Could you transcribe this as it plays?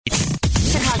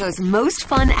Chicago's most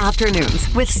fun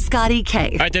afternoons with Scotty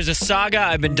K. All right, there's a saga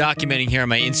I've been documenting here on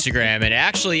my Instagram, and it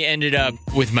actually ended up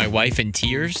with my wife in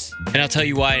tears, and I'll tell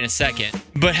you why in a second.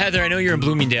 But Heather, I know you're in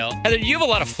Bloomingdale. Heather, do you have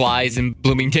a lot of flies in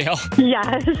Bloomingdale?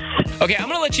 Yes. Okay, I'm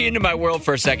going to let you into my world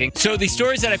for a second. So the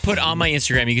stories that I put on my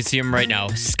Instagram, you can see them right now.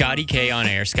 Scotty K on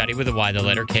air, Scotty with a Y, the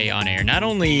letter K on air, not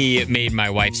only made my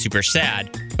wife super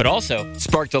sad, but also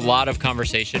sparked a lot of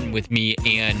conversation with me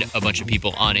and a bunch of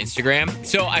people on Instagram.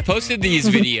 So I posted these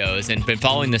videos and been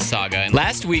following this saga. And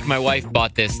last week, my wife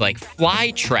bought this like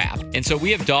fly trap. And so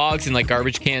we have dogs and like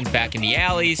garbage cans back in the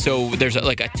alley. So there's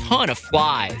like a ton of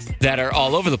flies that are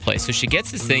all over the place. So she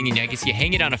gets this thing, and I guess you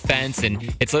hang it on a fence,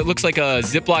 and it looks like a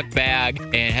Ziploc bag,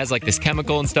 and it has like this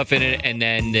chemical and stuff in it, and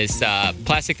then this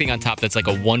plastic thing on top that's like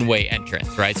a one-way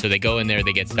entrance, right? So they go in there,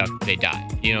 they get stuck, they die.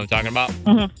 You know what I'm talking about?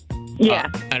 Mm-hmm. Yeah.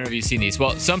 I don't know if you've seen these.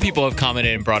 Well, some people have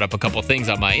commented and brought up a couple things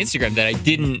on my Instagram that I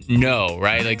didn't know,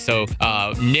 right? Like, so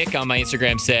Nick on my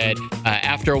Instagram said,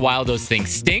 after a while, those things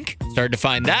stink. Started to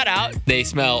find that out. They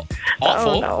smell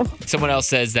awful. Oh, no. Someone else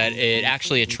says that it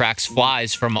actually attracts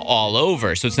flies from all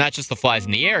over. So it's not just the flies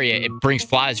in the area. It brings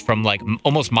flies from like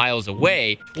almost miles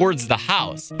away towards the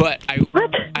house. But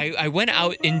I went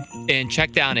out and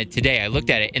checked on it today. I looked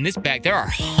at it. In this bag, there are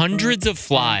hundreds of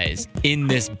flies in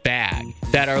this bag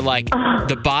that are like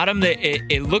the bottom. That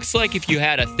it looks like if you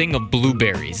had a thing of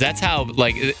blueberries. That's how,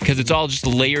 like, because it's all just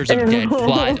layers of dead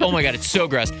flies. Oh my God, it's so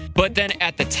gross. But then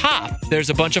at the top, there's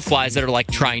a bunch of flies that are like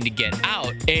trying to get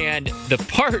out. And the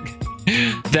part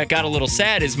that got a little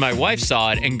sad is my wife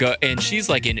saw it and she's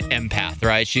like an empath,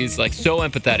 right? She's like so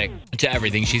empathetic to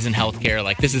everything. She's in healthcare.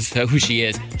 Like, this is who she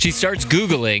is. She starts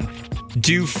Googling,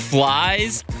 do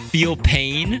flies feel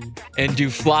pain? And do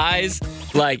flies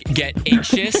like get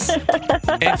anxious?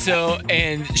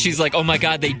 and she's like, oh my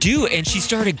God, they do. And she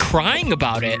started crying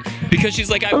about it because she's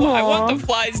like, I want the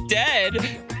flies dead,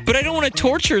 but I don't want to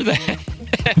torture them.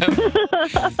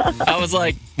 I was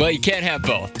like, well, you can't have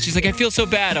both. She's like, I feel so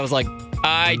bad. I was like,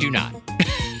 I do not.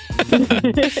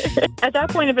 At that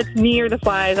point, if it's me or the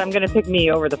flies, I'm going to pick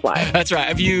me over the flies. That's right.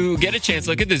 If you get a chance,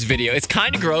 look at this video. It's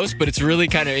kind of gross, but it's really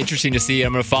kind of interesting to see.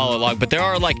 I'm going to follow along. But there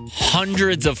are like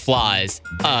hundreds of flies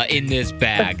in this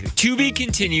bag. To be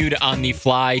continued on the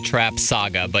fly trap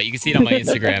saga. But you can see it on my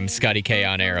Instagram, Scotty K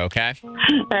on air, okay? All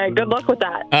right, good luck with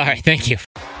that. All right, thank you.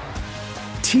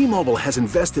 T-Mobile has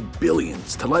invested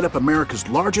billions to light up America's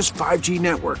largest 5G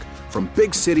network, from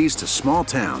big cities to small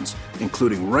towns,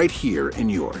 including right here in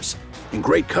yours. And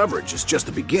great coverage is just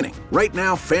the beginning. Right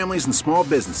now, families and small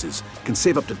businesses can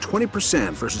save up to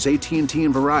 20% versus AT&T and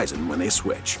Verizon when they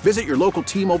switch. Visit your local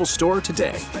T-Mobile store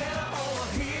today.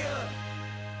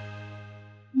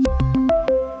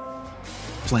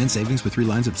 Plan savings with 3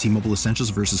 lines of T-Mobile Essentials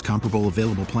versus comparable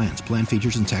available plans. Plan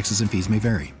features and taxes and fees may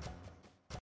vary.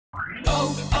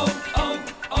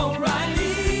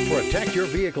 Protect your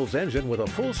vehicle's engine with a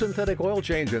full synthetic oil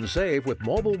change and save with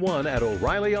Mobil 1 at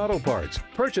O'Reilly Auto Parts.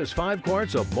 Purchase 5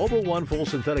 quarts of Mobil 1 full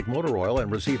synthetic motor oil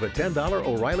and receive a $10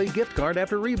 O'Reilly gift card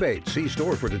after rebate. See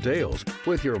store for details.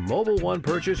 With your Mobil 1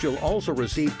 purchase, you'll also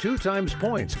receive 2 times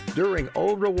points during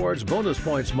O Rewards Bonus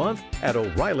Points Month at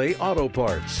O'Reilly Auto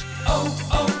Parts.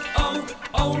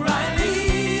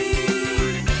 O'Reilly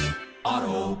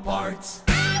Auto Parts.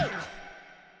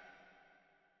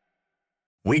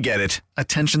 We get it.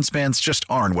 Attention spans just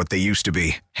aren't what they used to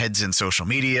be. Heads in social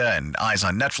media and eyes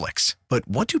on Netflix. But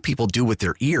what do people do with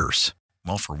their ears?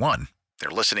 Well, for one, they're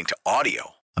listening to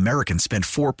audio. Americans spend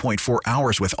 4.4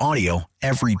 hours with audio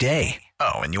every day.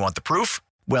 Oh, and you want the proof?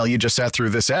 Well, you just sat through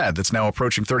this ad that's now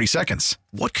approaching 30 seconds.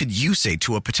 What could you say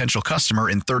to a potential customer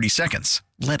in 30 seconds?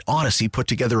 Let Odyssey put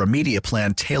together a media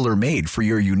plan tailor-made for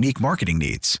your unique marketing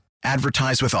needs.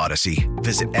 Advertise with Odyssey.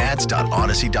 Visit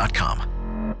ads.odyssey.com.